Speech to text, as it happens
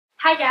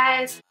Hi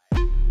guys!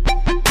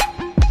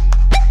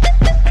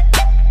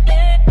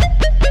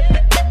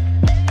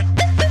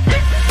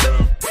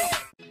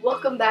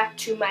 Welcome back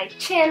to my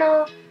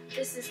channel.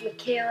 This is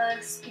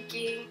Mikayla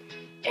speaking,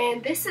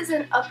 and this is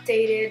an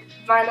updated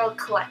vinyl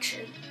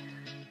collection.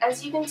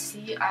 As you can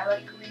see, I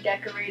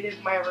redecorated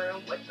my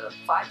room with the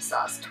 5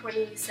 Sauce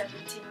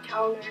 2017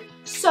 calendar.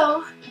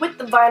 So, with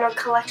the vinyl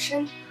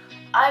collection,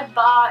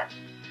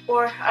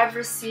 I've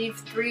received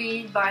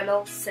 3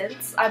 vinyls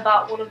since. I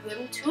bought one of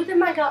them. 2 of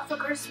them I got for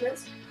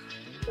Christmas,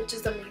 which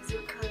is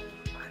amazing because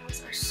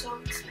vinyls are so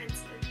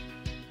expensive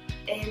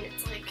and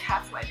it's like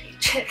half my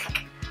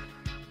paycheck.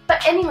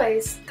 But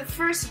anyways, the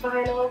first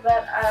vinyl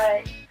that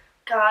I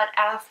got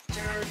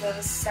after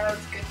the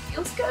Sounds Good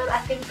Feels Good, I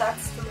think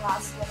that's the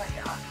last one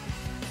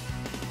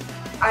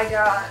I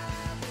got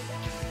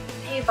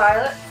Hey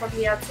Violet from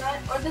the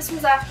Outside, or this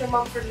was after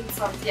Mumford &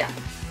 Sons, yeah.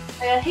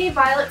 I got Hey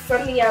Violet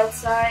from the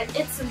Outside.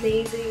 It's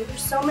amazing.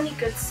 There's so many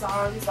good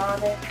songs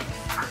on it.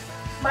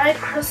 My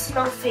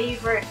personal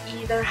favorite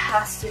either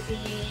has to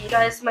be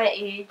Guys My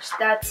Age.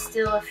 That's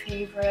still a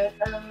favorite.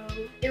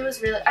 It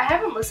was really,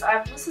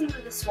 I've listened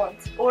to this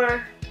once,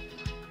 or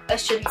I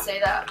shouldn't say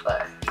that,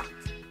 but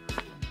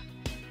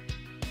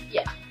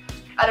yeah.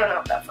 I don't know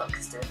if that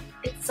focused it.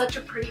 It's such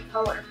a pretty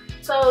color.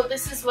 So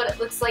this is what it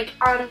looks like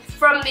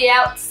from the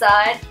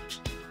outside.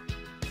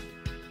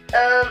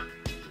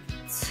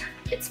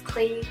 It's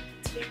plain.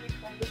 It's very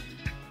plain.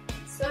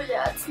 So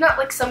yeah, it's not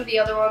like some of the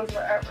other ones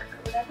with artwork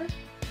or whatever.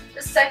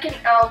 The second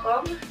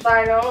album,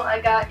 vinyl,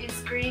 I got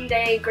is Green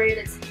Day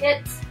Greatest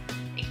Hits.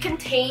 It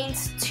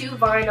contains 2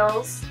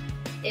 vinyls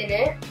in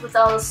it with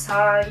all the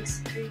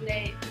songs. Green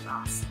Day is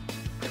awesome.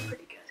 They're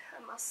pretty good,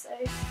 I must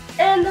say.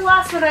 And the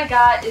last one I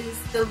got is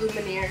the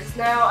Lumineers.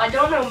 Now, I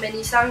don't know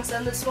many songs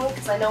on this one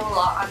because I know a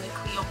lot on the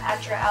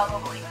Cleopatra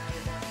album, like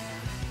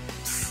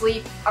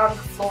Sleep on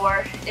the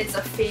Floor is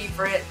a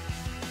favorite.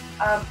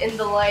 In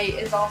the Light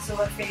is also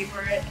a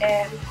favorite,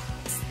 and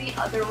what's the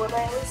other one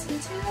I listen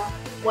to?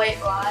 White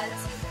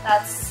Lies.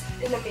 That's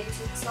an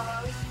amazing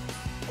song,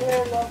 and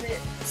I love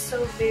it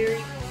so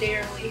very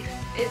dearly.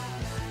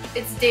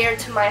 It's dear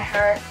to my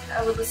heart.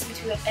 I would listen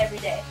to it every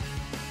day.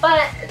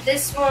 But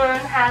this one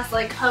has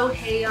like Ho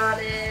Hey on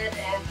it,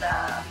 and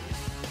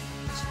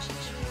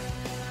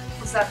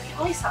was that the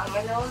only song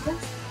I know of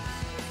this?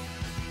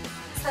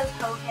 It says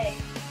Ho Hey.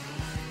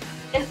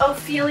 And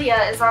Ophelia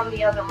is on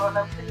the other one,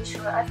 I'm pretty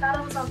sure. I thought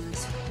it was on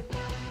this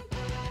one.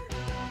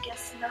 I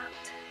guess not.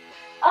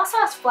 Also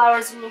has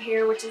Flowers in Your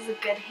Hair, which is a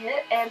good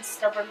hit, and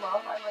Stubborn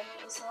Love. I like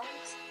those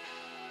songs.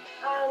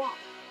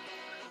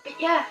 But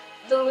yeah,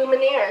 the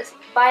Lumineers.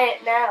 Buy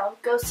it now.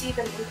 Go see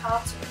them in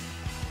concert.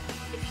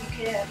 If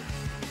you can.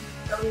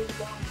 Don't even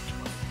go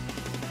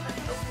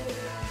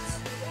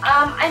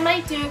I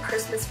might do a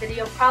Christmas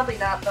video. Probably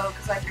not though,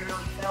 because I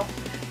barely film.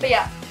 But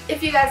yeah.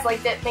 If you guys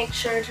liked it, make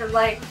sure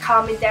to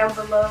comment down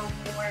below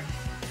more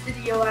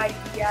video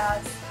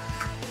ideas,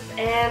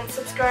 and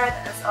subscribe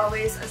as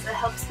always, as it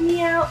helps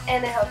me out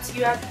and it helps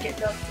you out to get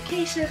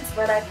notifications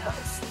when I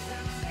post.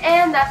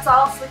 And that's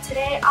all for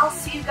today. I'll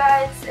see you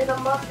guys in a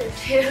month or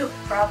 2,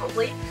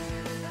 probably.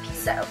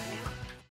 Peace out.